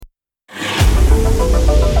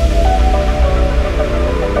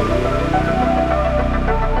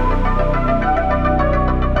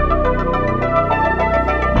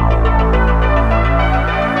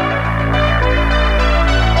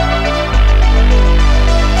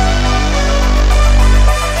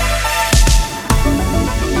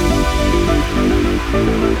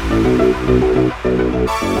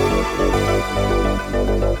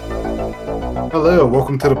Hello,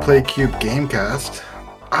 welcome to the PlayCube Gamecast.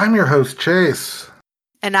 I'm your host, Chase.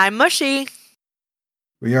 And I'm Mushy.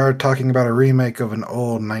 We are talking about a remake of an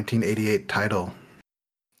old 1988 title.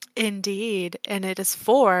 Indeed, and it is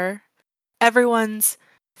for everyone's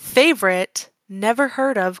favorite, never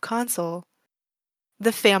heard of console,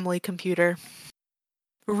 the Family Computer.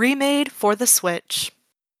 Remade for the Switch.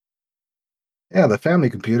 Yeah, the Family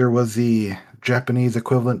Computer was the Japanese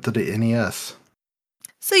equivalent to the NES.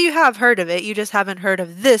 So you have heard of it, you just haven't heard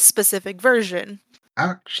of this specific version.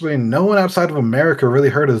 Actually, no one outside of America really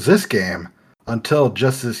heard of this game until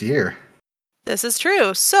just this year. This is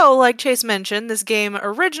true. So, like Chase mentioned, this game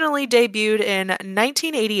originally debuted in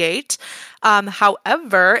 1988.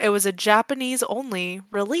 However, it was a Japanese-only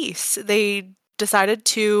release. They decided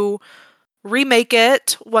to remake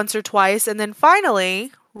it once or twice, and then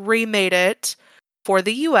finally remade it for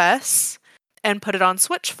the US and put it on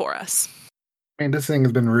Switch for us. I mean, this thing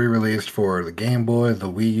has been re-released for the Game Boy,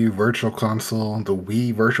 the Wii U Virtual Console, the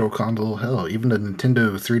Wii Virtual Console, hell, even the Nintendo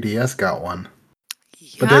 3DS got one.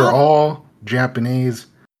 But they were all Japanese.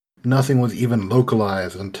 Nothing was even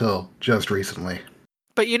localized until just recently.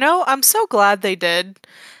 But you know, I'm so glad they did.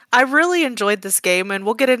 I really enjoyed this game, and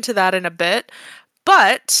we'll get into that in a bit.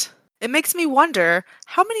 But it makes me wonder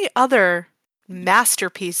how many other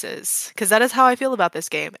masterpieces, because that is how I feel about this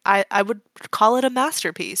game. I would call it a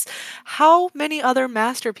masterpiece. How many other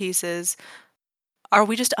masterpieces are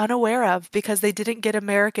we just unaware of because they didn't get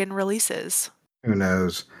American releases? Who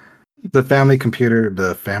knows? The Family Computer,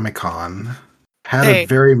 the Famicom, had Hey. a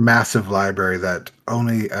very massive library that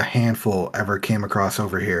only a handful ever came across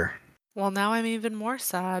over here. Well, now I'm even more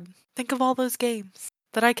sad. Think of all those games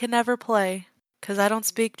that I can never play because I don't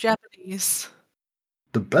speak Japanese.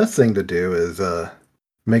 The best thing to do is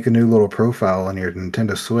make a new little profile on your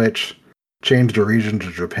Nintendo Switch, change the region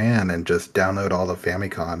to Japan, and just download all the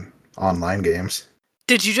Famicom online games.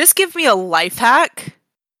 Did you just give me a life hack?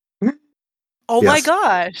 Oh my Yes.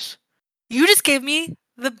 gosh. You just gave me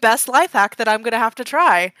the best life hack that I'm going to have to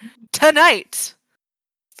try tonight.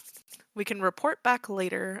 We can report back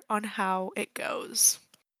later on how it goes.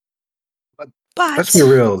 But let's be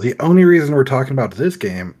real, the only reason we're talking about this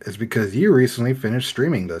game is because you recently finished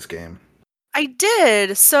streaming this game. I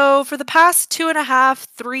did. So for the past 2.5,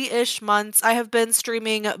 3-ish months, I have been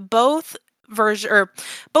streaming both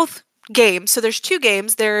games. So there's two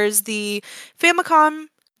games. There's the Famicom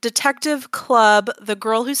Detective Club, The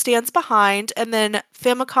Girl Who Stands Behind, and then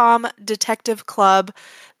Famicom Detective Club,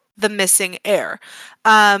 The Missing Heir.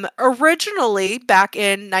 Originally, back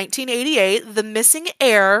in 1988, The Missing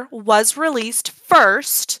Heir was released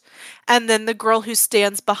first, and then The Girl Who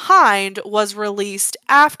Stands Behind was released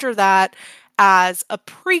after that as a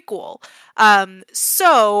prequel.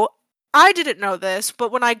 So I didn't know this,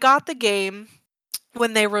 but when I got the game,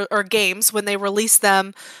 when they released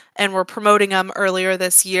them and were promoting them earlier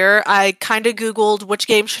this year, I kind of Googled which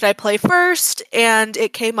game should I play first, and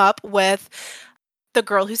it came up with The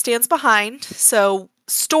Girl Who Stands Behind. So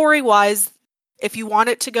story-wise, if you want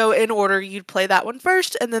it to go in order, you'd play that one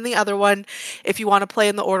first, and then the other one, if you want to play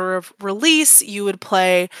in the order of release, you would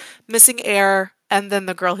play Missing Heir and then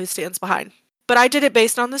The Girl Who Stands Behind. But I did it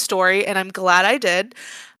based on the story, and I'm glad I did.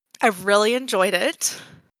 I've really enjoyed it.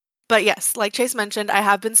 But yes, like Chase mentioned, I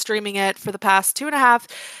have been streaming it for the past 2.5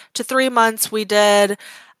 to 3 months. We did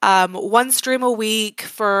one stream a week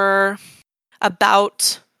for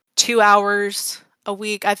about 2 hours a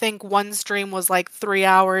week. I think one stream was like 3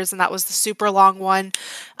 hours, and that was the super long one.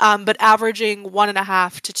 But averaging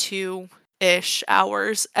 1.5 to 2-ish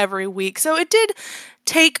hours every week. So it did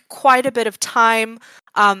take quite a bit of time.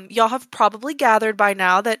 Y'all have probably gathered by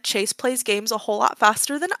now that Chase plays games a whole lot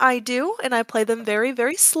faster than I do, and I play them very,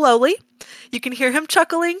 very slowly. You can hear him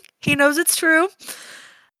chuckling. He knows it's true.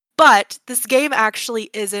 But this game actually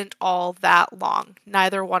isn't all that long.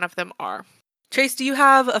 Neither one of them are. Chase, do you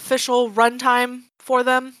have official runtime for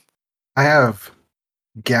them? I have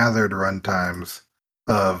gathered runtimes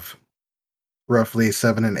of roughly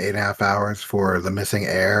 7 and 8.5 hours for The Missing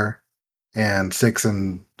Heir and 6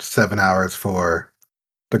 and 7 hours for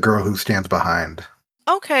The Girl Who Stands Behind.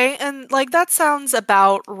 Okay, and like that sounds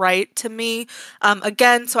about right to me.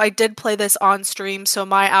 Again, so I did play this on stream, so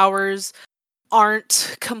my hours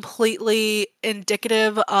aren't completely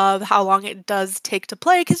indicative of how long it does take to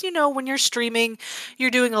play, because you know, when you're streaming, you're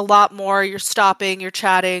doing a lot more, you're stopping, you're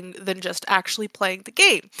chatting, than just actually playing the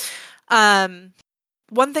game.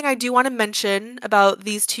 One thing I do want to mention about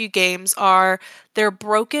these two games are they're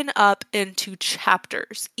broken up into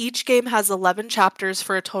chapters. Each game has 11 chapters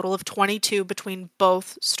for a total of 22 between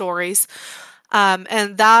both stories.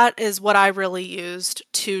 And that is what I really used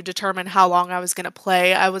to determine how long I was going to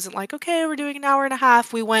play. I wasn't like, okay, we're doing an hour and a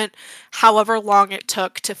half. We went however long it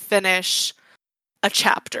took to finish a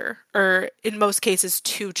chapter, or in most cases,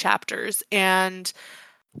 2 chapters. And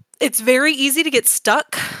it's very easy to get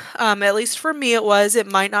stuck. At least for me, it was. It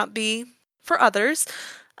might not be for others.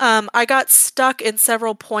 I got stuck in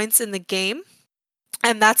several points in the game.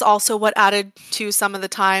 And that's also what added to some of the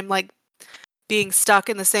time, like being stuck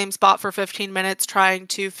in the same spot for 15 minutes trying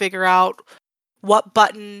to figure out what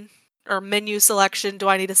button or menu selection do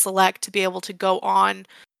I need to select to be able to go on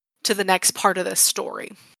to the next part of this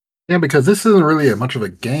story. Yeah, because this isn't really much of a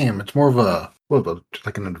game. It's more of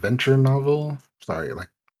like an adventure novel. Sorry, like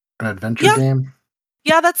an adventure game.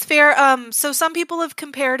 Yeah, that's fair. So some people have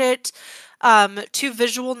compared it to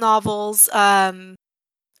visual novels.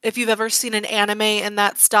 If you've ever seen an anime in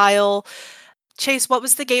that style. Chase, what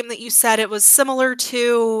was the game that you said? It was similar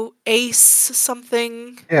to Ace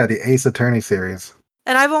something? Yeah, the Ace Attorney series.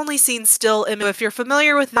 And I've only seen still image. If you're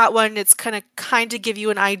familiar with that one, it's kind of give you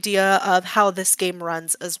an idea of how this game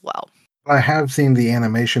runs as well. I have seen the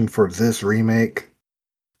animation for this remake.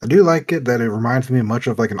 I do like it that it reminds me much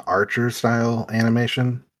of like an Archer style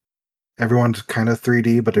animation. Everyone's kind of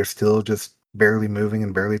 3D, but they're still just barely moving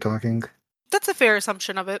and barely talking. That's a fair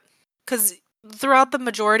assumption of it. Because throughout the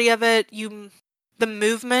majority of it, the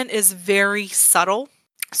movement is very subtle.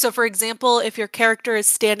 So for example, if your character is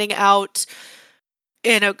standing out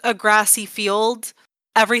in a grassy field,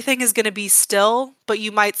 everything is going to be still, but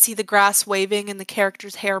you might see the grass waving and the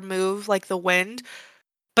character's hair move like the wind,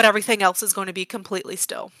 but everything else is going to be completely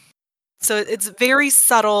still. So it's very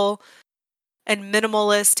subtle and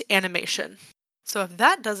minimalist animation. So if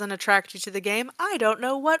that doesn't attract you to the game, I don't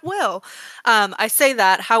know what will. I say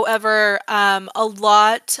that. However, a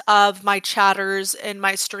lot of my chatters in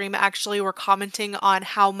my stream actually were commenting on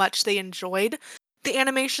how much they enjoyed the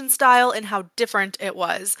animation style and how different it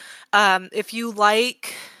was. If you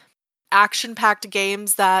like action-packed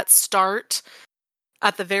games that start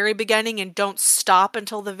at the very beginning and don't stop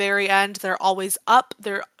until the very end, they're always up,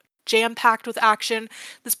 they're jam-packed with action,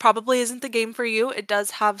 this probably isn't the game for you. It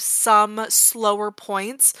does have some slower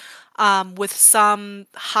points with some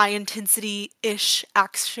high-intensity-ish,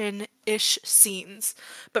 action-ish scenes.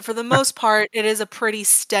 But for the most part, it is a pretty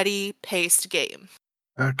steady-paced game.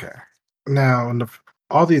 Okay. Now, in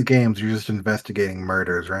all these games, you're just investigating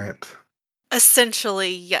murders, right?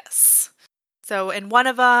 Essentially, yes. So in one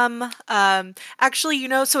of them, actually,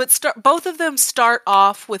 so both of them start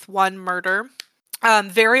off with one murder.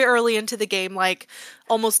 Very early into the game, like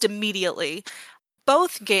almost immediately.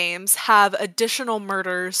 Both games have additional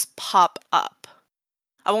murders pop up.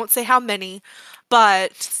 I won't say how many,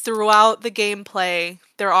 but throughout the gameplay,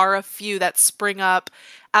 there are a few that spring up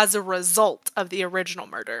as a result of the original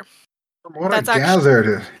murder. From what I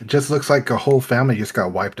gathered, it just looks like a whole family just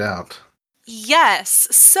got wiped out. Yes.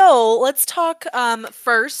 So let's talk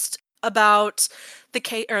first about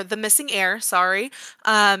the missing heir, sorry.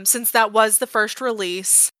 Since that was the first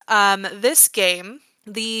release. This game,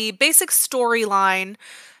 the basic storyline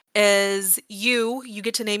is you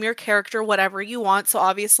get to name your character whatever you want. So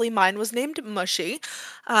obviously mine was named Mushy.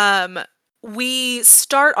 We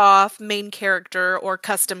start off main character or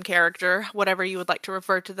custom character, whatever you would like to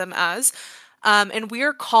refer to them as. And we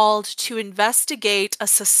are called to investigate a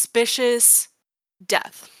suspicious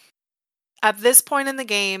death. At this point in the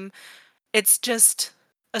game, it's just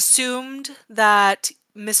assumed that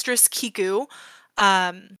Mistress Kiku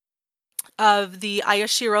of the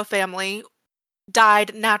Ayashiro family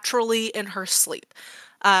died naturally in her sleep.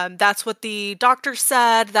 That's what the doctor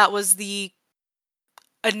said. That was the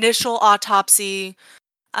initial autopsy.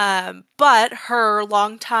 But her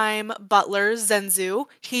longtime butler, Zenzu,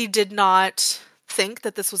 he did not think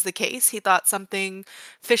that this was the case. He thought something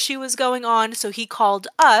fishy was going on, so he called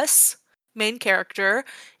us, main character,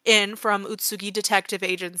 in from Utsugi Detective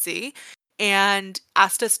Agency and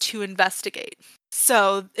asked us to investigate.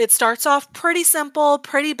 So it starts off pretty simple,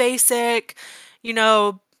 pretty basic,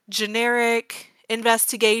 generic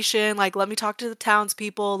investigation, like let me talk to the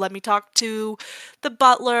townspeople, let me talk to the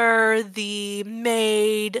butler, the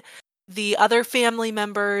maid, the other family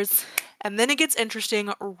members, and then it gets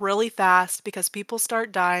interesting really fast because people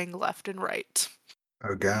start dying left and right.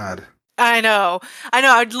 Oh God. I know.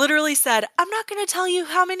 I literally said, I'm not going to tell you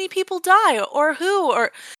how many people die or who,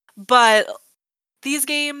 but these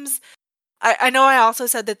games, I know I also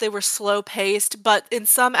said that they were slow paced, but in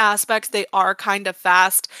some aspects they are kind of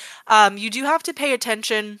fast. You do have to pay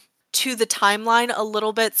attention to the timeline a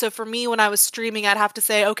little bit. So for me, when I was streaming, I'd have to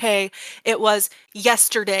say, okay, it was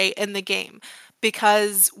yesterday in the game.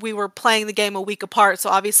 because we were playing the game a week apart, so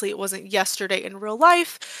obviously it wasn't yesterday in real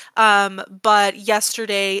life, but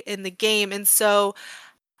yesterday in the game. And so,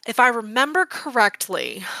 if I remember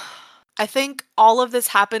correctly, I think all of this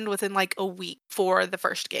happened within like a week for the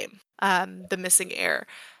first game, The Missing Heir.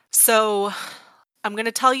 So, I'm going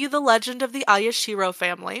to tell you the legend of the Ayashiro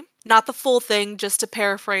family. Not the full thing, just to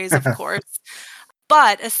paraphrase, of course.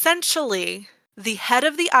 But essentially, the head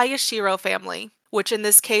of the Ayashiro family, which in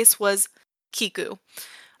this case was Kiku.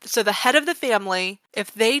 So the head of the family,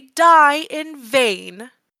 if they die in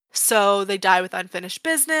vain, so they die with unfinished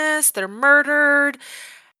business, they're murdered,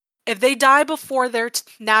 if they die before their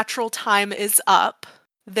natural time is up,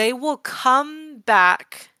 they will come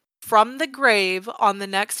back from the grave on the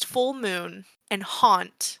next full moon and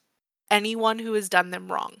haunt anyone who has done them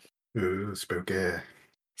wrong. Ooh, spooky.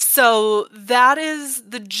 So that is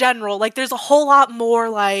the general, like there's a whole lot more,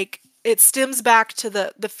 like it stems back to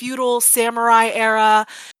the feudal samurai era,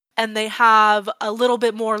 and they have a little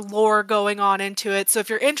bit more lore going on into it. So if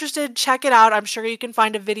you're interested, check it out. I'm sure you can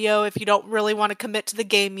find a video if you don't really want to commit to the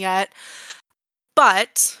game yet.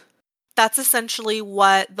 But that's essentially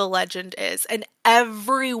what the legend is, and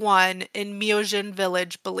everyone in Myojin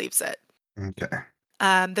Village believes it. Okay.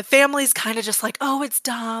 The family's kind of just like, oh, it's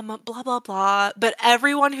dumb, blah, blah, blah. But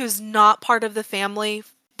everyone who's not part of the family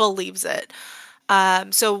believes it.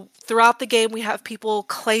 So throughout the game, we have people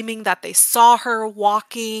claiming that they saw her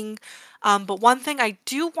walking. But one thing I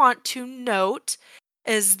do want to note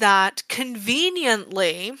is that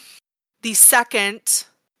conveniently, the second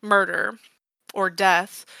murder or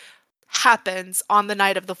death happens on the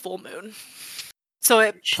night of the full moon. So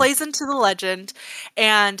it plays into the legend,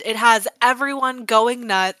 and it has everyone going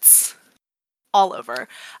nuts all over.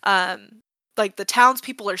 Like the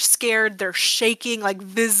townspeople are scared, they're shaking, like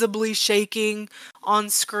visibly shaking on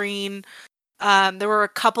screen. There were a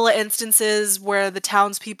couple of instances where the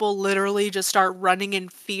townspeople literally just start running in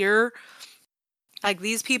fear. Like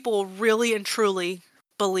these people really and truly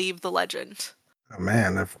believe the legend. Oh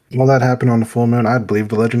man, if all that happened on the full moon, I'd believe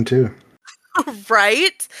the legend too.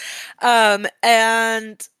 Right?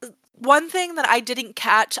 And one thing that I didn't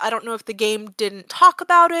catch, I don't know if the game didn't talk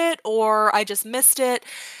about it or I just missed it.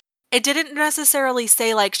 It didn't necessarily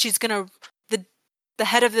say like she's gonna, the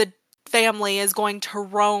head of the family is going to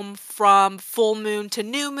roam from full moon to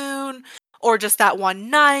new moon, or just that one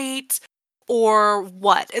night, or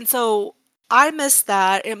what. And so I missed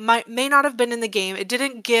that. It may not have been in the game. It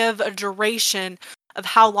didn't give a duration of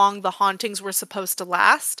how long the hauntings were supposed to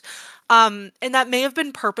last. And that may have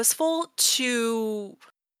been purposeful to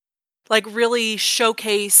like really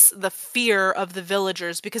showcase the fear of the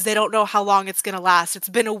villagers because they don't know how long it's going to last. It's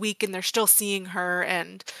been a week and they're still seeing her,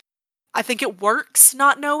 and I think it works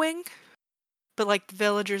not knowing. But like the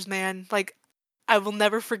villagers, man, like I will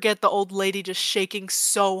never forget the old lady just shaking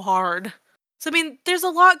so hard. So, I mean, there's a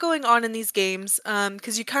lot going on in these games,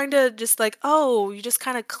 because you kind of just like, oh, you just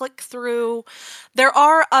kind of click through. There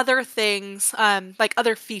are other things, like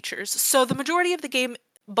other features. So the majority of the game,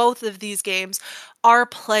 both of these games, are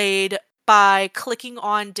played by clicking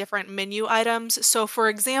on different menu items. So, for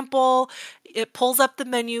example, it pulls up the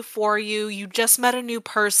menu for you. You just met a new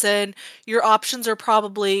person. Your options are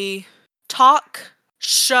probably talk,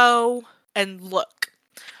 show, and look.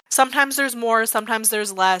 Sometimes there's more, sometimes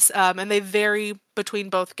there's less, and they vary between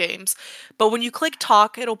both games. But when you click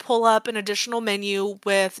talk, it'll pull up an additional menu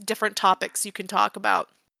with different topics you can talk about.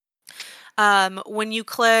 When you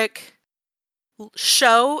click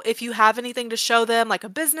show, if you have anything to show them, like a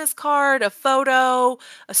business card, a photo,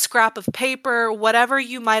 a scrap of paper, whatever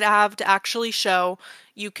you might have to actually show,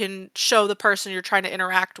 you can show the person you're trying to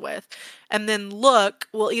interact with. And then look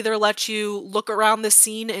will either let you look around the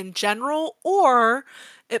scene in general, or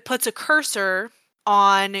it puts a cursor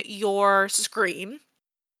on your screen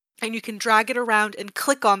and you can drag it around and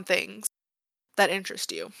click on things that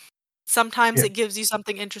interest you. Sometimes it gives you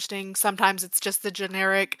something interesting, sometimes it's just the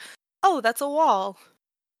generic, oh, that's a wall.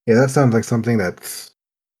 Yeah, that sounds like something that's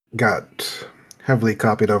got heavily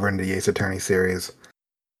copied over into the Ace Attorney series.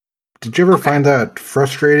 Did you ever find that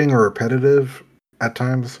frustrating or repetitive at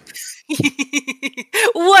times?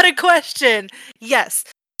 What a question! Yes.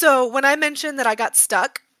 So when I mentioned that I got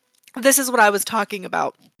stuck, this is what I was talking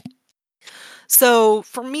about. So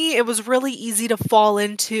for me, it was really easy to fall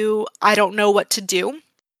into, I don't know what to do.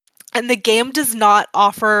 And the game does not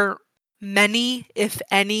offer many, if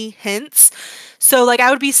any, hints. So like I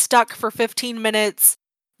would be stuck for 15 minutes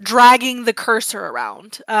dragging the cursor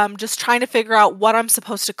around, just trying to figure out what I'm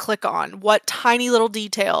supposed to click on, what tiny little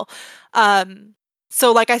detail.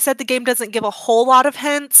 So like I said, the game doesn't give a whole lot of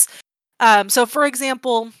hints. So for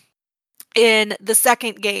example, in the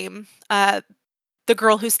second game, The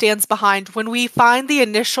Girl Who Stands Behind. When we find the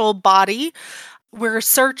initial body, we're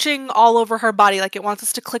searching all over her body. Like, it wants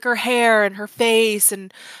us to click her hair and her face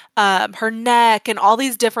and her neck and all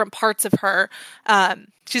these different parts of her.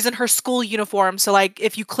 She's in her school uniform. So, like,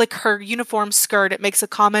 if you click her uniform skirt, it makes a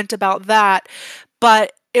comment about that.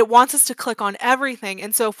 But it wants us to click on everything.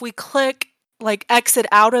 And so if we click, like, exit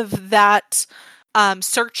out of that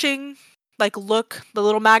searching, like, look, the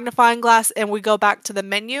little magnifying glass, and we go back to the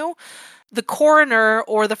menu, the coroner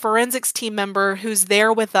or the forensics team member who's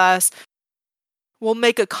there with us will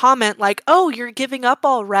make a comment like, "Oh, you're giving up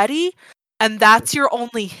already?" And that's your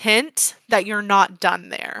only hint that you're not done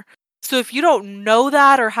there. So if you don't know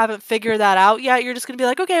that or haven't figured that out yet, you're just going to be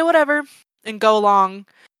like, "Okay, whatever," and go along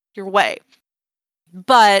your way.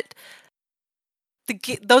 But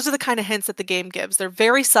those are the kind of hints that the game gives. They're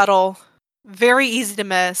very subtle, very easy to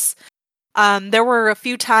miss. There were a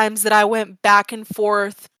few times that I went back and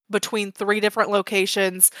forth between 3 different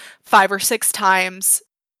locations 5 or 6 times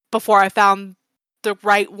before I found the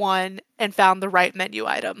right one and found the right menu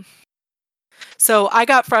item. So I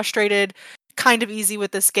got frustrated kind of easy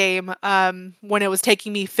with this game when it was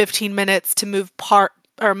taking me 15 minutes to move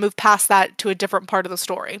past that to a different part of the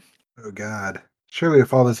story. Oh God. Surely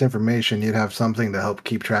with all this information, you'd have something to help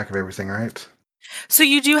keep track of everything, right? So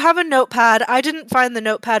you do have a notepad. I didn't find the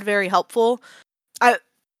notepad very helpful.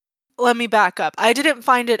 Let me back up. I didn't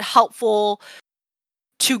find it helpful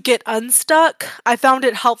to get unstuck. I found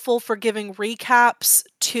it helpful for giving recaps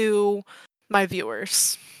to my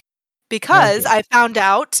viewers. Because I found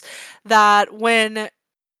out that when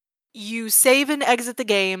you save and exit the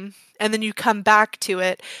game and then you come back to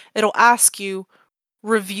it, it'll ask you,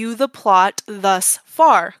 review the plot thus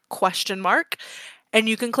far, ? And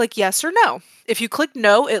you can click yes or no. If you click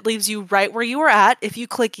no, it leaves you right where you were at. If you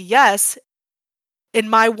click yes, in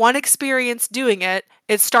my one experience doing it,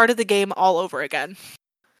 it started the game all over again.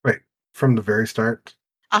 Wait, from the very start?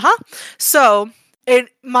 So it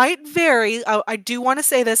might vary. I do want to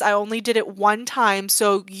say this. I only did it one time,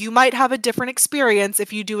 so you might have a different experience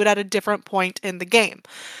if you do it at a different point in the game.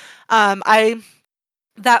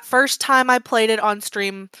 That first time I played it on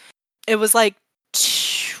stream, it was like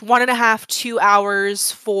 1.5, 2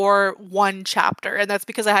 hours for one chapter. And that's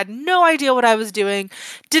because I had no idea what I was doing,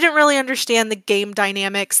 didn't really understand the game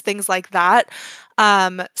dynamics, things like that.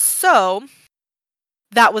 So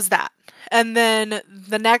that was that. And then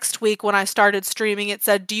the next week when I started streaming, it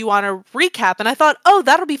said, do you want to recap? And I thought, oh,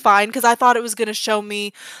 that'll be fine, because I thought it was going to show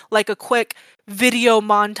me like a quick video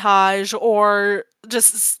montage or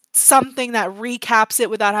just something that recaps it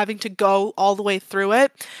without having to go all the way through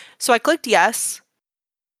it. So I clicked yes.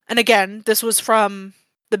 And again, this was from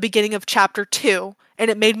the beginning of chapter 2,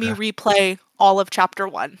 and it made me replay all of chapter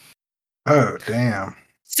 1. Oh, damn.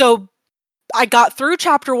 So I got through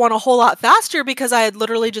chapter 1 a whole lot faster because I had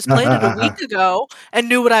literally just played it a week ago and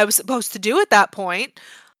knew what I was supposed to do at that point.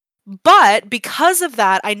 But because of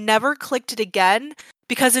that, I never clicked it again,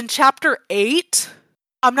 because in chapter 8,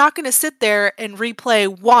 I'm not going to sit there and replay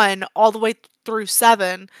 1 all the way through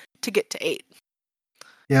 7 to get to 8.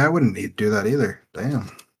 Yeah, I wouldn't need to do that either.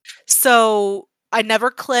 Damn. So I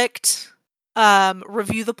never clicked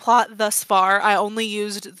review the plot thus far. I only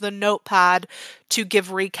used the notepad to give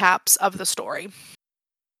recaps of the story.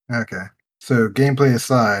 Okay. So gameplay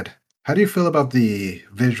aside, how do you feel about the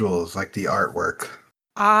visuals, like the artwork?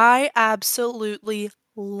 I absolutely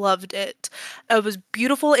loved it. It was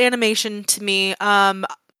beautiful animation to me, and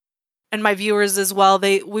my viewers as well.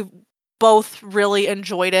 We both really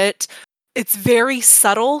enjoyed it. It's very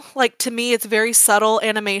subtle. Like, to me, it's very subtle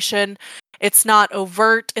animation. It's not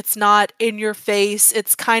overt. It's not in your face.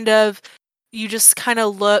 It's kind of, you just kind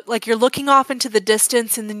of look like you're looking off into the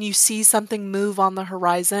distance and then you see something move on the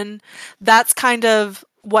horizon. That's kind of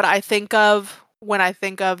what I think of when I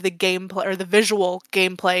think of the gameplay or the visual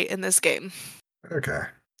gameplay in this game. Okay.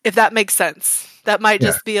 If that makes sense. That might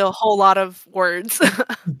just be a whole lot of words.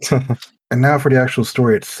 And now for the actual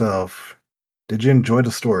story itself. Did you enjoy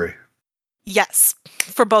the story? Yes,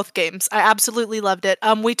 for both games. I absolutely loved it.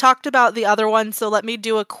 We talked about the other one, so let me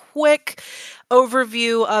do a quick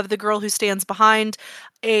overview of The Girl Who Stands Behind.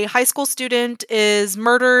 A high school student is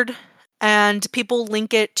murdered, and people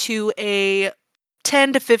link it to a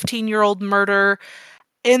 10 to 15-year-old murder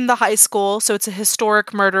in the high school, so it's a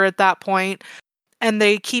historic murder at that point. And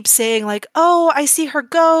they keep saying, like, oh, I see her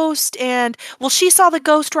ghost, and, well, she saw the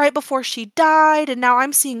ghost right before she died, and now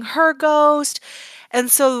I'm seeing her ghost. And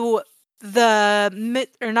so the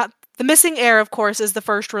Missing Heir, of course, is the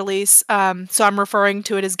first release, so I'm referring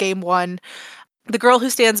to it as Game 1. The Girl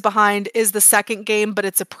Who Stands Behind is the second game, but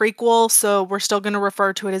it's a prequel, so we're still going to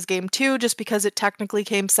refer to it as Game 2, just because it technically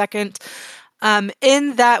came second.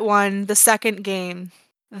 In that one, the second game,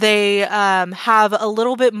 they have a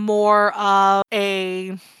little bit more of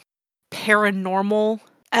a paranormal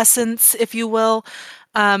essence, if you will.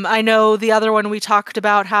 I know the other one we talked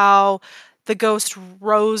about how the ghost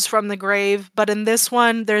rose from the grave, but in this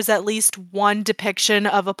one, there's at least one depiction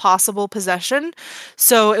of a possible possession.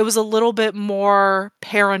 So it was a little bit more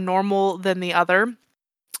paranormal than the other.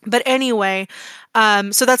 But anyway,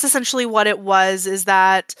 so that's essentially what it was, is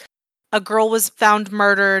that a girl was found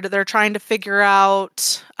murdered. They're trying to figure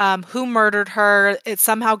out who murdered her. It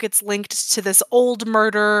somehow gets linked to this old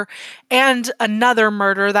murder and another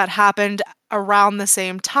murder that happened around the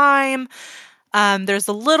same time. There's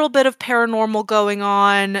a little bit of paranormal going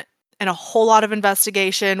on and a whole lot of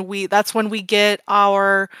investigation. That's when we get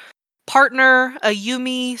our partner,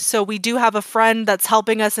 Ayumi. So we do have a friend that's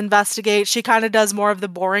helping us investigate. She kind of does more of the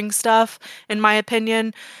boring stuff, in my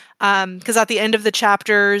opinion. Because at the end of the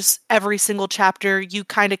chapters, every single chapter, you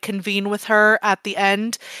kind of convene with her at the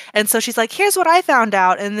end. And so she's like, here's what I found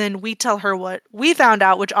out. And then we tell her what we found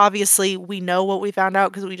out, which obviously we know what we found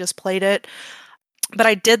out because we just played it. But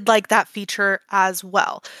I did like that feature as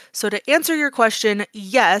well. So to answer your question,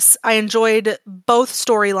 yes, I enjoyed both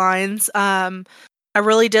storylines. I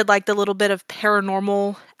really did like the little bit of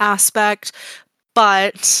paranormal aspect,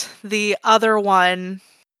 but the other one,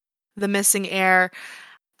 The Missing Heir,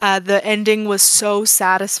 the ending was so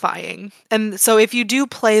satisfying. And so if you do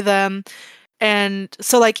play them, and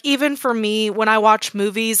so like even for me, when I watch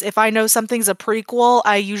movies, if I know something's a prequel,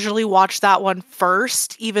 I usually watch that one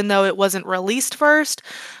first, even though it wasn't released first.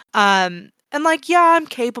 And like, yeah, I'm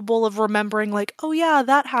capable of remembering like, oh yeah,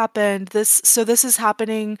 that happened. This is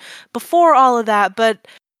happening before all of that, but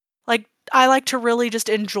like I like to really just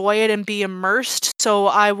enjoy it and be immersed. So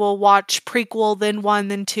I will watch prequel, then 1,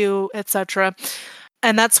 then 2, etc.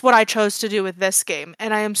 And that's what I chose to do with this game.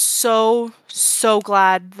 And I am so, so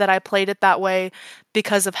glad that I played it that way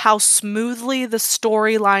because of how smoothly the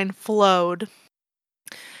storyline flowed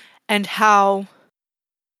and how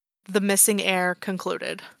The Missing Heir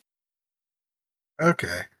concluded.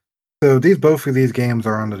 Okay. So both of these games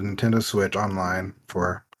are on the Nintendo Switch online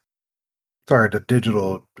the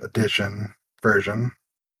digital edition version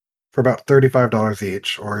for about $35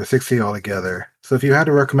 each, or $60 altogether. So if you had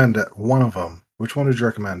to recommend one of them, which one would you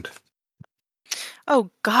recommend? Oh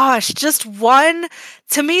gosh, just one?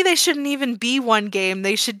 To me, they shouldn't even be one game.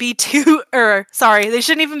 They should be two, they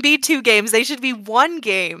shouldn't even be two games. They should be one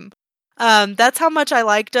game. That's how much I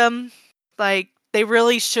liked them. Like, they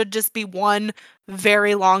really should just be one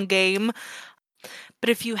very long game. But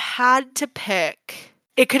if you had to pick,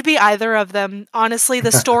 it could be either of them. Honestly, the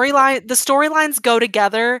storylines go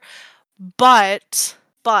together, but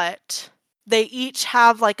they each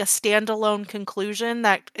have like a standalone conclusion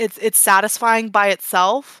that it's satisfying by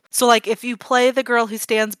itself. So like if you play The Girl Who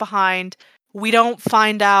Stands Behind, we don't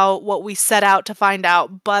find out what we set out to find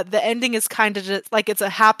out, but the ending is kind of just like it's a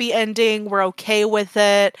happy ending. We're okay with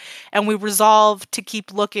it, and we resolve to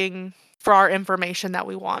keep looking for our information that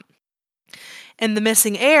we want. In The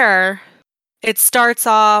Missing Heir, it starts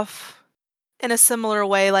off in a similar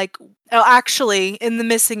way. Like, actually, in The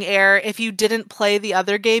Missing Heir, if you didn't play the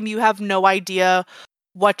other game, you have no idea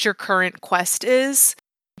what your current quest is.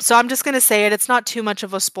 So I'm just going to say it. It's not too much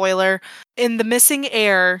of a spoiler. In The Missing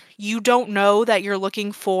Heir, you don't know that you're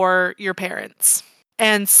looking for your parents.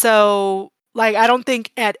 And so, like, I don't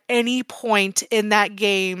think at any point in that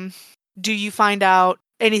game do you find out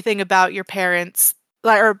anything about your parents,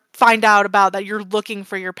 or find out about that you're looking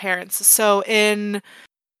for your parents. So in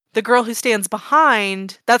The Girl Who Stands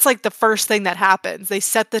Behind, that's like the first thing that happens. They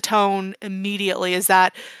set the tone immediately, is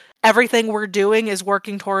that everything we're doing is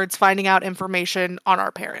working towards finding out information on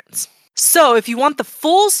our parents. So if you want the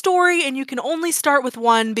full story, and you can only start with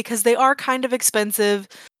one because they are kind of expensive,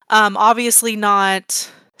 obviously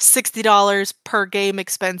not $60 per game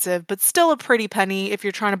expensive, but still a pretty penny if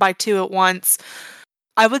you're trying to buy two at once,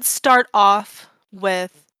 I would start off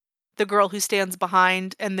with The Girl Who Stands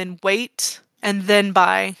Behind and then wait and then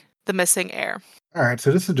buy The Missing Heir. All right,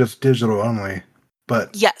 so this is just digital only,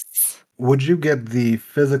 but yes. Would you get the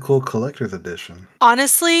physical collector's edition?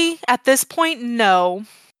 Honestly, at this point, no.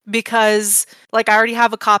 Because, like, I already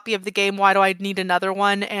have a copy of the game. Why do I need another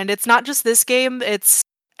one? And it's not just this game, it's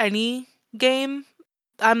any game.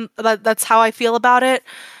 That's how I feel about it.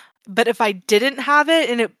 But if I didn't have it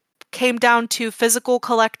and it came down to physical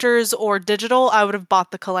collectors or digital, I would have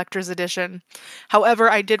bought the collector's edition. However,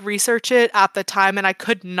 I did research it at the time and I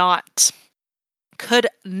could not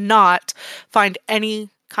find any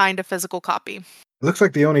kind of physical copy. It looks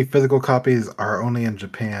like the only physical copies are only in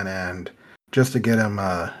Japan, and just to get them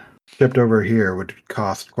shipped over here would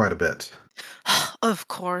cost quite a bit. Of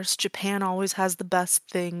course, Japan always has the best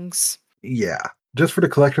things. Yeah. Just for the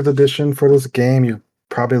collector's edition for this game, you're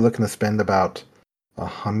probably looking to spend about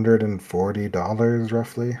 $140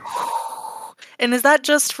 roughly. And is that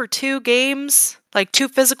just for 2 games? Like 2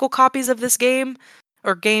 physical copies of this game?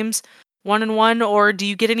 Or games 1 and 1? Or do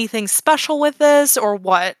you get anything special with this? Or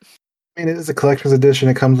what? I mean, it is a collector's edition.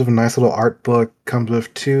 It comes with a nice little art book, comes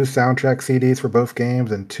with 2 soundtrack CDs for both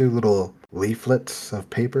games, and 2 little leaflets of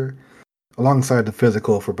paper, alongside the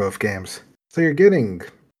physical for both games. So you're getting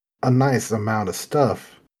a nice amount of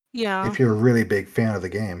stuff Yeah. if you're a really big fan of the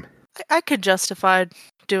game. I could justify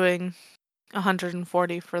doing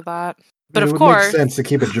 140 for that. But it of would course, make sense to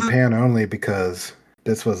keep it Japan only because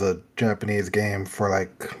this was a Japanese game for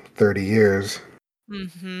like 30 years.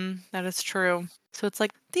 That is true. So it's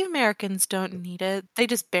like the Americans don't need it. They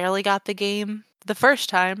just barely got the game the first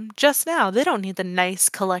time, just now. They don't need the nice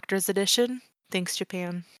collector's edition. Thanks,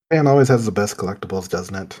 Japan. Japan always has the best collectibles,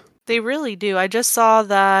 doesn't it? They really do. I just saw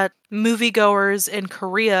that moviegoers in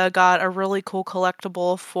Korea got a really cool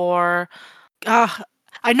collectible for.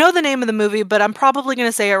 I know the name of the movie, but I'm probably going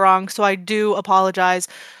to say it wrong, so I do apologize.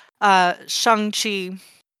 Shang-Chi.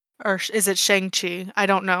 Or is it Shang-Chi? I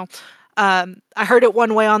don't know. I heard it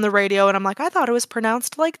one way on the radio, and I'm like, I thought it was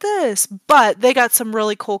pronounced like this. But they got some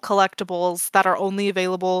really cool collectibles that are only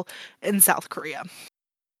available in South Korea.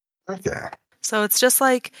 Okay. So it's just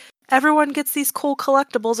like everyone gets these cool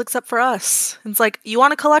collectibles except for us. It's like, you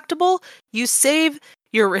want a collectible? You save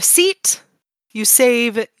your receipt. You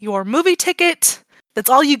save your movie ticket.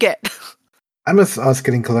 That's all you get. I miss us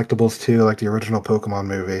getting collectibles too, like the original Pokemon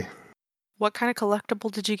movie. What kind of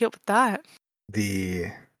collectible did you get with that? The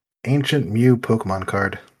Ancient Mew Pokemon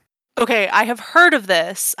card. Okay, I have heard of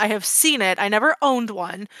this. I have seen it. I never owned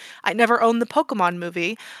one. I never owned the Pokemon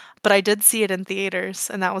movie, but I did see it in theaters,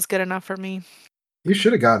 and that was good enough for me. You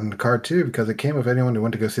should have gotten the card too, because it came with anyone who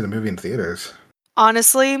went to go see the movie in theaters.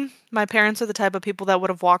 Honestly, my parents are the type of people that would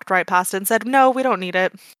have walked right past it and said, no, we don't need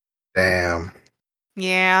it. Damn.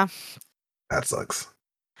 Yeah. That sucks.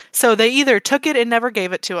 So they either took it and never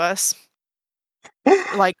gave it to us,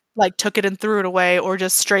 like took it and threw it away, or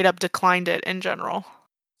just straight up declined it in general.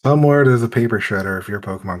 Somewhere there's a paper shredder if your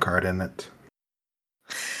Pokemon card in it.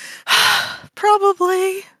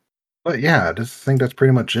 Probably. But yeah, I just think that's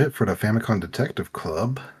pretty much it for the Famicom Detective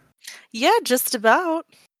Club. Yeah, just about.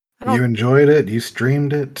 You enjoyed it? You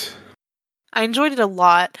streamed it? I enjoyed it a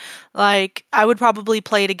lot. Like, I would probably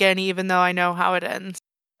play it again even though I know how it ends.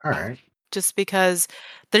 Alright. Just because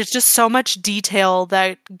there's just so much detail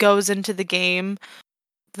that goes into the game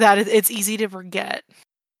that it's easy to forget.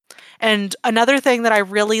 And another thing that I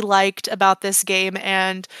really liked about this game,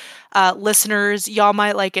 and listeners, y'all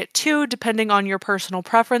might like it too, depending on your personal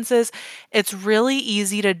preferences, it's really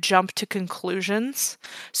easy to jump to conclusions.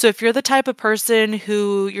 So if you're the type of person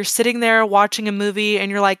who you're sitting there watching a movie and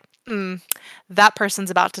you're like, that person's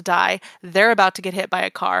about to die, they're about to get hit by a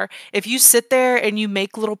car. If you sit there and you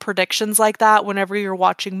make little predictions like that whenever you're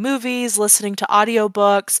watching movies, listening to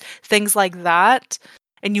audiobooks, things like that,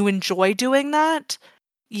 and you enjoy doing that,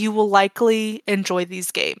 you will likely enjoy these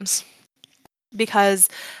games. Because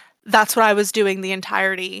that's what I was doing the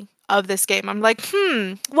entirety of this game. I'm like,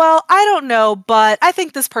 well, I don't know, but I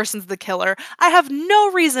think this person's the killer. I have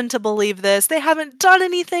no reason to believe this. They haven't done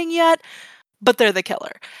anything yet, but they're the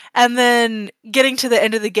killer. And then getting to the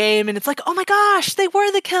end of the game and it's like, oh my gosh, they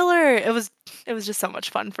were the killer. It was just so much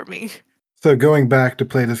fun for me. So going back to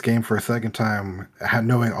play this game for a second time,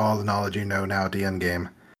 knowing all the knowledge you know now at the end game,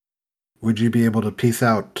 would you be able to piece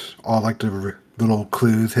out all like the little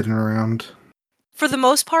clues hidden around? For the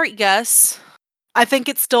most part, yes. I think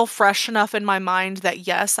it's still fresh enough in my mind that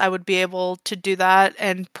yes, I would be able to do that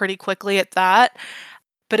and pretty quickly at that.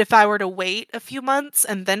 But if I were to wait a few months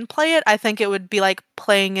and then play it, I think it would be like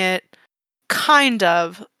playing it kind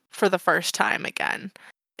of for the first time again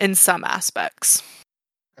in some aspects.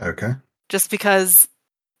 Okay. Just because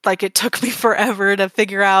like it took me forever to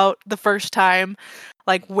figure out the first time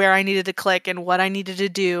like where I needed to click and what I needed to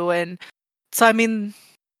do. And so, I mean,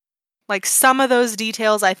 like some of those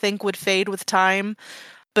details I think would fade with time,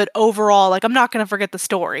 but overall, like I'm not going to forget the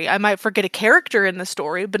story. I might forget a character in the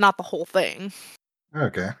story, but not the whole thing.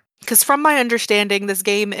 Okay. Because from my understanding, this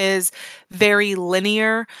game is very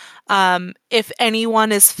linear. If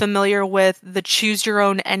anyone is familiar with the choose your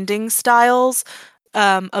own ending styles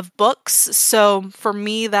of books, so for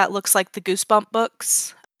me, that looks like the Goosebump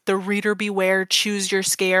books, the Reader Beware Choose Your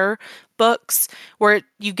Scare books, where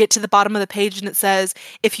you get to the bottom of the page and it says,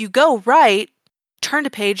 if you go right, turn to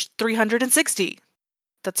page 360.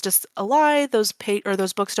 That's just a lie. Those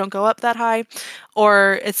books don't go up that high.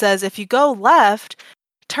 Or it says, if you go left,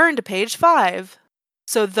 turn to page 5.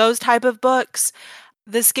 So those type of books,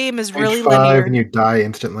 this game is Page really 5 linear. and you die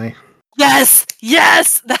instantly. Yes!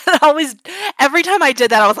 That always, every time I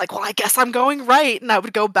did that, I was like, well, I guess I'm going right. And I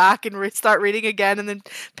would go back and start reading again and then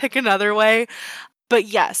pick another way. But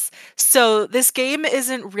yes, so this game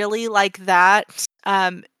isn't really like that.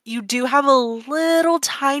 You do have a little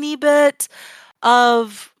tiny bit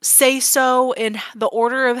of say-so in the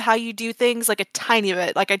order of how you do things, like a tiny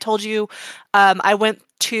bit. Like I told you, I went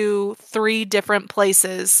to 3 different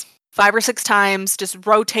places 5 or 6 times, just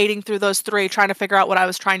rotating through those 3, trying to figure out what I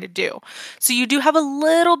was trying to do. So you do have a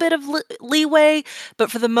little bit of leeway, but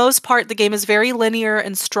for the most part, the game is very linear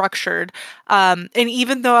and structured. And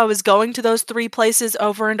even though I was going to those 3 places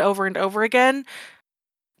over and over and over again,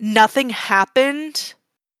 nothing happened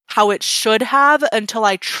how it should have until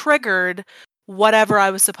I triggered whatever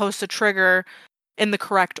I was supposed to trigger in the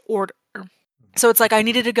correct order. So it's like I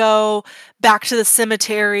needed to go back to the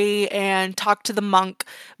cemetery and talk to the monk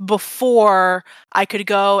before I could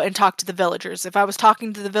go and talk to the villagers. If I was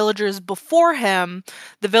talking to the villagers before him,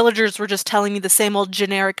 the villagers were just telling me the same old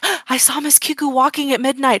generic, I saw Miss Kiku walking at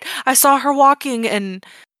midnight. I saw her walking, and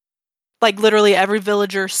like literally every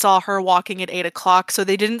villager saw her walking at 8 o'clock. So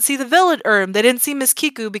they didn't see they didn't see Miss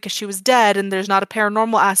Kiku because she was dead and there's not a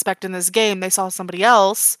paranormal aspect in this game. They saw somebody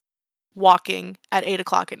else walking at 8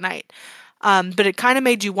 o'clock at night. But it kind of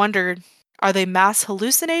made you wonder, are they mass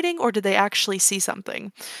hallucinating or did they actually see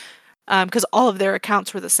something? Because all of their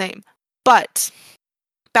accounts were the same. But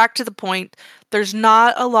back to the point, there's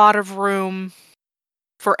not a lot of room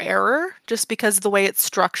for error just because of the way it's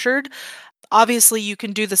structured. Obviously, you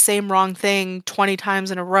can do the same wrong thing 20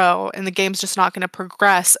 times in a row, and the game's just not going to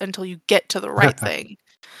progress until you get to the right thing.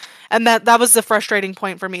 And that was the frustrating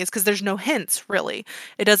point for me, is because there's no hints, really.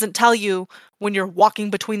 It doesn't tell you when you're walking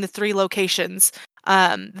between the 3 locations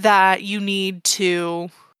that you need to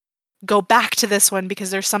go back to this one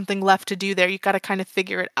because there's something left to do there. You got to kind of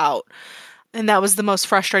figure it out. And that was the most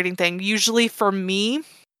frustrating thing. Usually for me,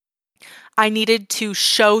 I needed to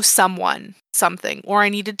show someone something, or I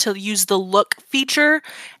needed to use the look feature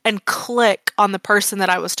and click on the person that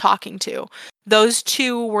I was talking to. Those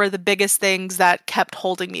 2 were the biggest things that kept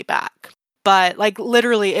holding me back. But like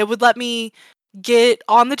literally, it would let me get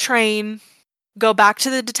on the train, go back to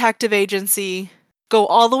the detective agency, go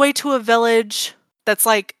all the way to a village that's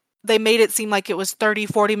like, they made it seem like it was 30,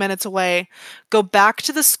 40 minutes away, go back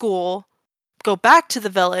to the school, go back to the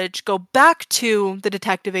village, go back to the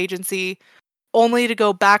detective agency, only to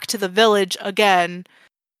go back to the village again,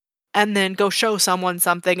 and then go show someone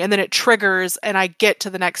something, and then it triggers, and I get to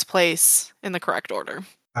the next place in the correct order.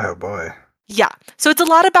 Oh boy. Yeah. So it's a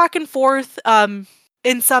lot of back and forth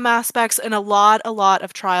in some aspects, and a lot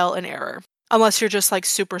of trial and error. Unless you're just like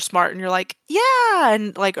super smart and you're like, yeah,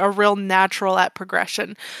 and like a real natural at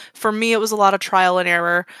progression. For me, it was a lot of trial and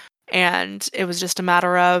error, and it was just a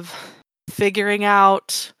matter of figuring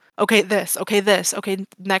out, okay,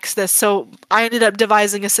 next this. So I ended up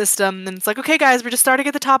devising a system, and it's like, okay, guys, we're just starting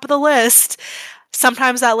at the top of the list.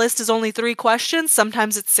 Sometimes that list is only 3 questions,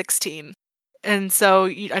 sometimes it's 16. And so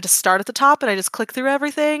I just start at the top and I just click through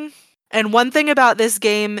everything. And one thing about this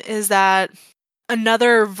game is that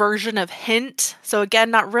another version of hint, so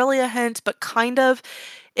again, not really a hint, but kind of,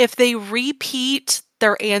 if they repeat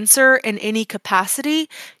their answer in any capacity,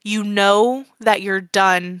 you know that you're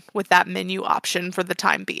done with that menu option for the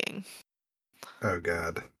time being. Oh,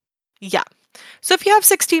 God. Yeah. So if you have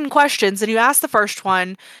 16 questions and you ask the first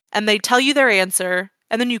one and they tell you their answer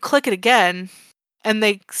and then you click it again and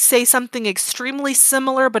they say something extremely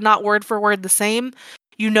similar but not word for word the same,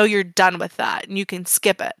 you know you're done with that and you can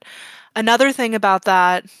skip it. Another thing about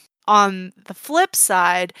that, on the flip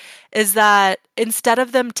side, is that instead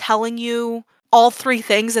of them telling you all 3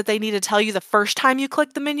 things that they need to tell you the first time you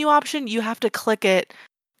click the menu option, you have to click it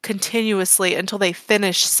continuously until they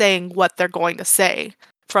finish saying what they're going to say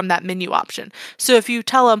from that menu option. So if you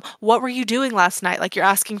tell them, what were you doing last night? Like you're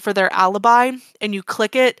asking for their alibi and you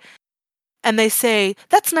click it and they say,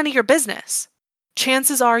 that's none of your business.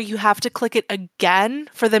 Chances are you have to click it again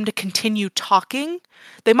for them to continue talking.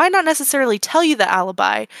 They might not necessarily tell you the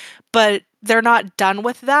alibi, but they're not done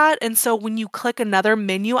with that. And so when you click another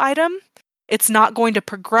menu item, it's not going to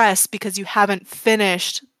progress because you haven't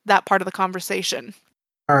finished that part of the conversation.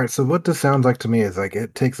 All right, so what this sounds like to me is like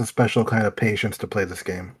it takes a special kind of patience to play this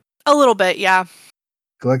game. A little bit, yeah.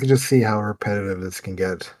 I can just see how repetitive this can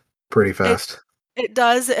get pretty fast. It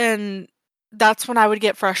does, and that's when I would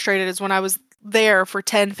get frustrated, is when I was there for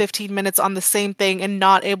 10, 15 minutes on the same thing and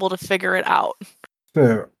not able to figure it out.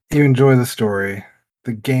 So, you enjoy the story.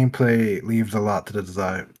 The gameplay leaves a lot to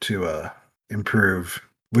desire to improve.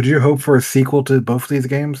 Would you hope for a sequel to both of these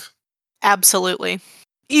games? Absolutely.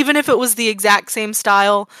 Even if it was the exact same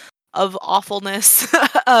style of awfulness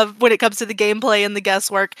of when it comes to the gameplay and the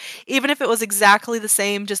guesswork, even if it was exactly the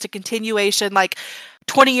same, just a continuation, like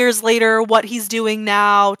 20 years later, what he's doing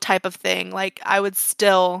now type of thing, like I would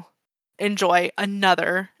still enjoy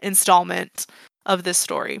another installment of this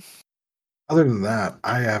story. Other than that,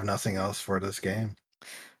 I have nothing else for this game.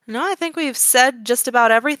 No, I think we've said just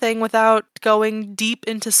about everything without going deep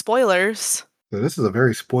into spoilers. So this is a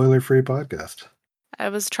very spoiler-free podcast. I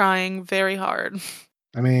was trying very hard.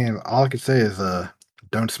 I mean, all I could say is,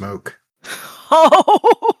 don't smoke.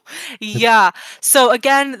 Oh, yeah. So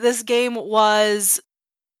again, this game was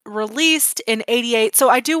released in 88. So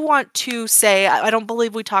I do want to say, I don't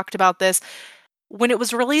believe we talked about this. When it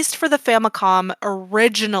was released for the Famicom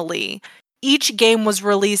originally, each game was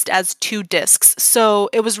released as 2 discs. So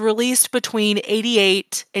it was released between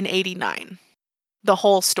 88 and 89, the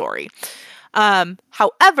whole story.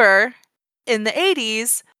 However, in the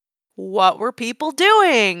 80s, what were people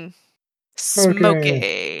doing?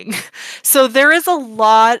 Smoking. So there is a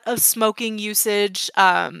lot of smoking usage.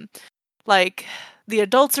 Like the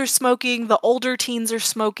adults are smoking, the older teens are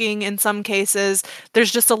smoking in some cases.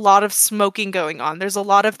 There's just a lot of smoking going on. There's a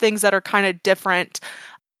lot of things that are kind of different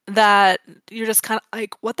that you're just kind of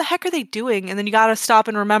like, what the heck are they doing? And then you got to stop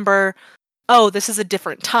and remember, oh, this is a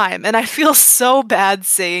different time. And I feel so bad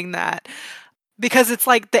saying that because it's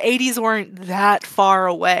like the 80s weren't that far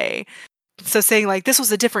away. So saying like this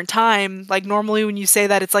was a different time, like normally when you say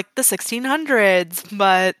that it's like the 1600s,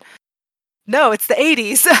 but no, it's the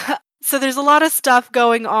 80s. So there's a lot of stuff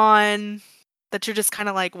going on that you're just kind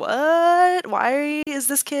of like, what? Why is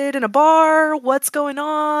this kid in a bar? What's going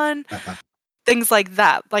on? Things like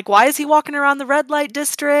that. Like, why is he walking around the red light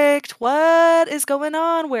district? What is going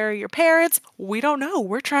on? Where are your parents? We don't know.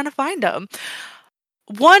 We're trying to find them.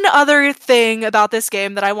 One other thing about this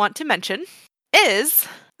game that I want to mention is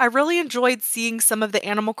I really enjoyed seeing some of the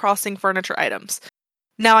Animal Crossing furniture items.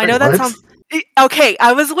 Now, I know that sounds... Okay,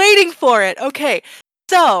 I was waiting for it. Okay,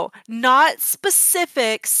 so not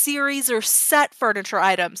specific series or set furniture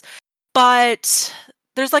items, but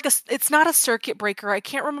there's like it's not a circuit breaker. I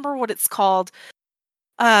can't remember what it's called.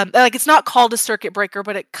 Like it's not called a circuit breaker,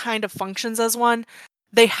 but it kind of functions as one.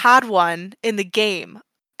 They had one in the game,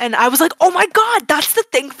 and I was like, "Oh my god, that's the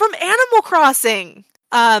thing from Animal Crossing!"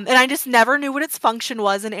 And I just never knew what its function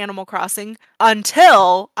was in Animal Crossing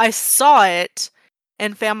until I saw it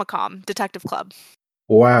in Famicom Detective Club.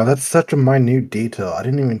 Wow, that's such a minute detail. I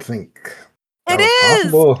didn't even think that was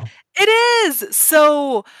possible. It is!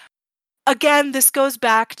 So, again, this goes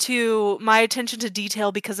back to my attention to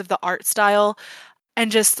detail because of the art style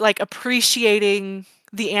and just, like, appreciating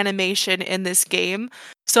the animation in this game.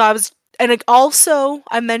 So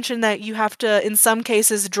I mentioned that you have to, in some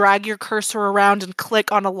cases, drag your cursor around and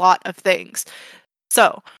click on a lot of things.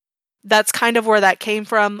 So, that's kind of where that came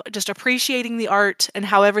from, just appreciating the art and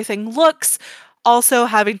how everything looks. Also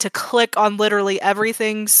having to click on literally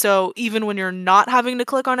everything, so even when you're not having to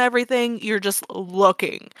click on everything, you're just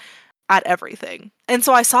looking at everything. And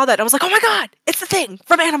so I saw that, and I was like, oh my god, it's the thing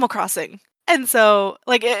from Animal Crossing! And so,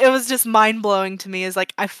 like, it was just mind-blowing to me, is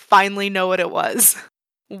like, I finally know what it was.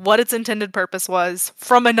 What its intended purpose was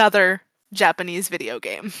from another Japanese video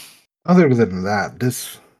game. Other than that,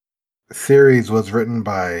 this series was written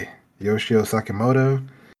by Yoshio Sakamoto,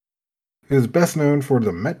 who's best known for the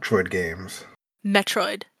Metroid games.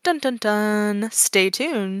 Metroid. Dun dun dun. Stay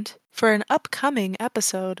tuned for an upcoming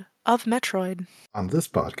episode of Metroid. On this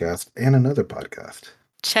podcast and another podcast.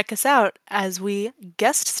 Check us out as we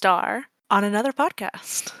guest star on another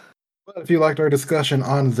podcast. But if you liked our discussion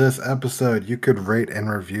on this episode, you could rate and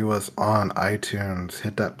review us on iTunes.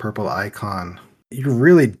 Hit that purple icon. You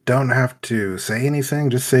really don't have to say anything.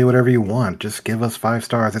 Just say whatever you want. Just give us 5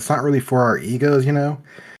 stars. It's not really for our egos, you know?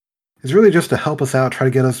 It's really just to help us out, try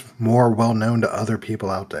to get us more well-known to other people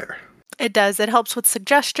out there. It does. It helps with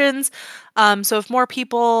suggestions. So if more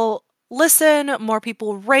people listen, more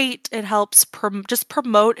people rate, it helps just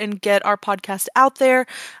promote and get our podcast out there.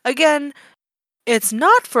 Again, it's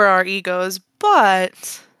not for our egos,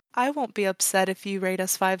 but I won't be upset if you rate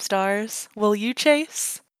us 5 stars. Will you,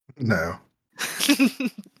 Chase? No.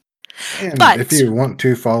 And if you want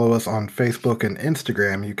to follow us on Facebook and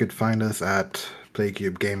Instagram, you could find us at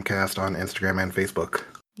PlayCube Gamecast on Instagram and Facebook.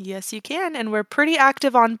 Yes, you can, and we're pretty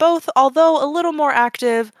active on both, although a little more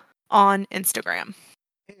active on Instagram.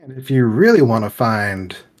 And if you really want to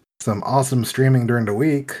find some awesome streaming during the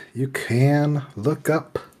week, you can look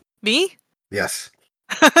up... Me? Yes.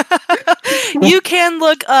 You can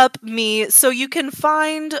look up me, so you can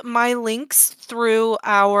find my links through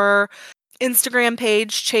our Instagram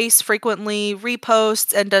page. Chase frequently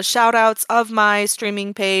reposts and does shoutouts of my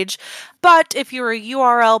streaming page. But if you're a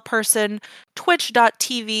URL person,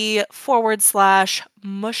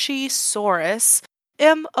 twitch.tv/mushysaurus,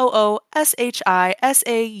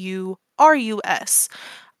 MOOSHISAURUS.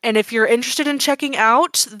 And if you're interested in checking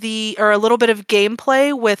out a little bit of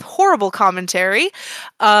gameplay with horrible commentary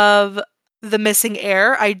of The Missing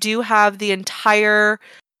Heir, I do have the entire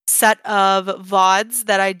set of VODs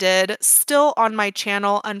that I did still on my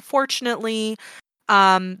channel. Unfortunately,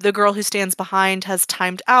 The Girl Who Stands Behind has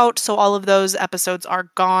timed out, so all of those episodes are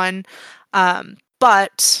gone.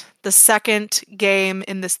 But the second game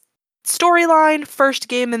in this storyline, first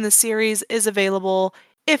game in the series, is available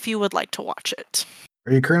if you would like to watch it.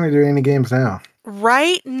 Are you currently doing any games now?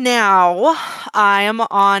 Right now, I am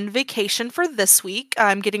on vacation for this week.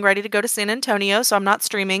 I'm getting ready to go to San Antonio, so I'm not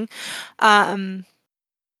streaming.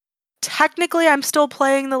 Technically, I'm still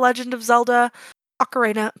playing The Legend of Zelda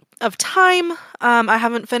Ocarina of Time. I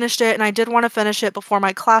haven't finished it, and I did want to finish it before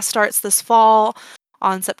my class starts this fall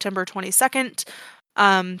on September 22nd.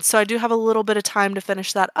 So I do have a little bit of time to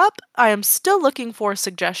finish that up. I am still looking for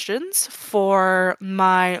suggestions for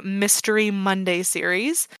my Mystery Monday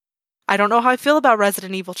series. I don't know how I feel about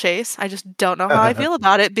Resident Evil Chase. I just don't know how I feel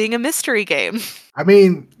about it being a mystery game. I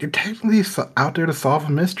mean, you're technically out there to solve a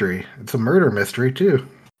mystery. It's a murder mystery, too.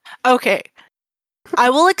 Okay. I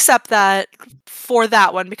will accept that for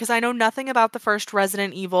that one, because I know nothing about the first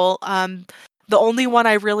Resident Evil. The only one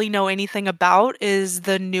I really know anything about is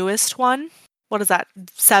the newest one. What is that?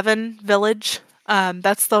 7 Village?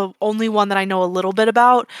 That's the only one that I know a little bit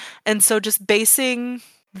about. And so just basing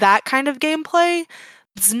that kind of gameplay,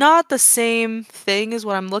 it's not the same thing as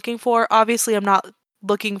what I'm looking for. Obviously, I'm not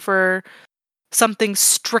looking for something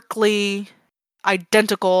strictly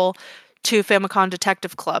identical to Famicom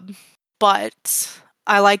Detective Club, but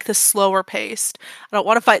I like the slower paced. I don't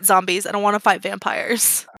want to fight zombies. I don't want to fight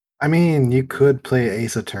vampires. I mean, you could play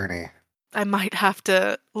Ace Attorney. I might have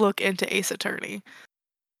to look into Ace Attorney.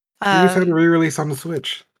 You just had a re-release on the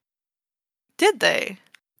Switch. Did they?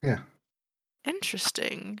 Yeah.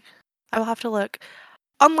 Interesting. I will have to look.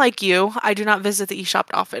 Unlike you, I do not visit the eShop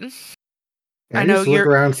often. Yeah, I know just look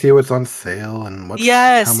around, see what's on sale and what's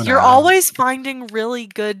coming you're out. Always finding really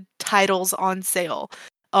good titles on sale,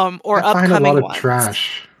 or I upcoming find a lot ones. Of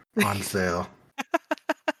trash on sale.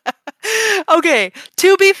 Okay,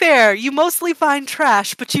 to be fair, you mostly find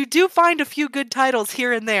trash, but you do find a few good titles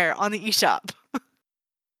here and there on the eShop.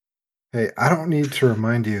 Hey, I don't need to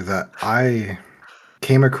remind you that I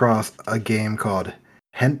came across a game called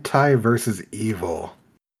Hentai vs. Evil.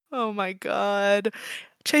 Oh my god.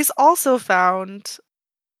 Chase also found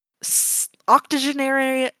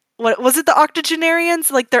octogenarian. What was it? The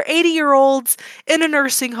octogenarians? Like, they're 80-year-olds in a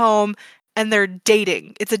nursing home, and they're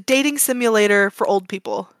dating. It's a dating simulator for old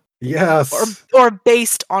people. Yes. Or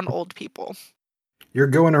based on old people. You're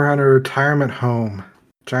going around a retirement home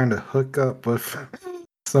trying to hook up with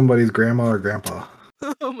somebody's grandma or grandpa.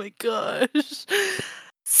 Oh my gosh.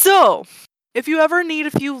 So, if you ever need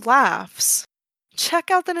a few laughs,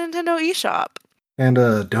 check out the Nintendo eShop. And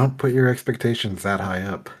don't put your expectations that high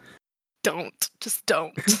up. Just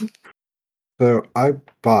don't. So I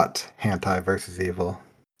bought Hentai vs. Evil.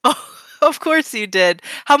 Oh, of course you did.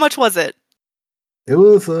 How much was it? It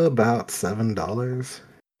was about $7.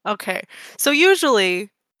 Okay. So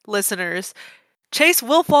usually, listeners, Chase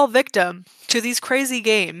will fall victim to these crazy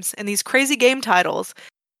games and these crazy game titles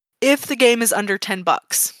if the game is under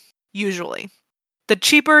 $10. Usually. The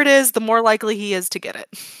cheaper it is, the more likely he is to get it.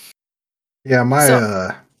 Yeah,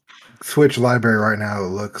 my Switch library right now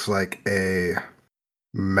looks like a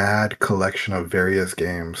mad collection of various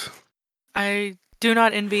games. I do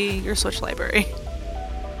not envy your Switch library.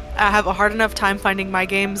 I have a hard enough time finding my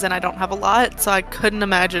games, and I don't have a lot, so I couldn't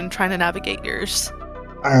imagine trying to navigate yours.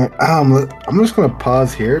 I'm just going to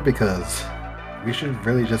pause here because we should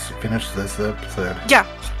really just finish this episode. Yeah,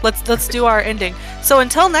 let's do our ending. So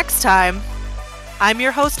until next time, I'm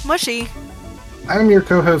your host, Mushy. I'm your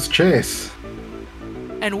co-host, Chase.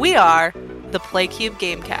 And we are the PlayCube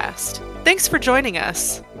Gamecast. Thanks for joining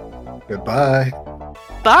us. Goodbye.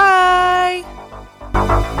 Bye!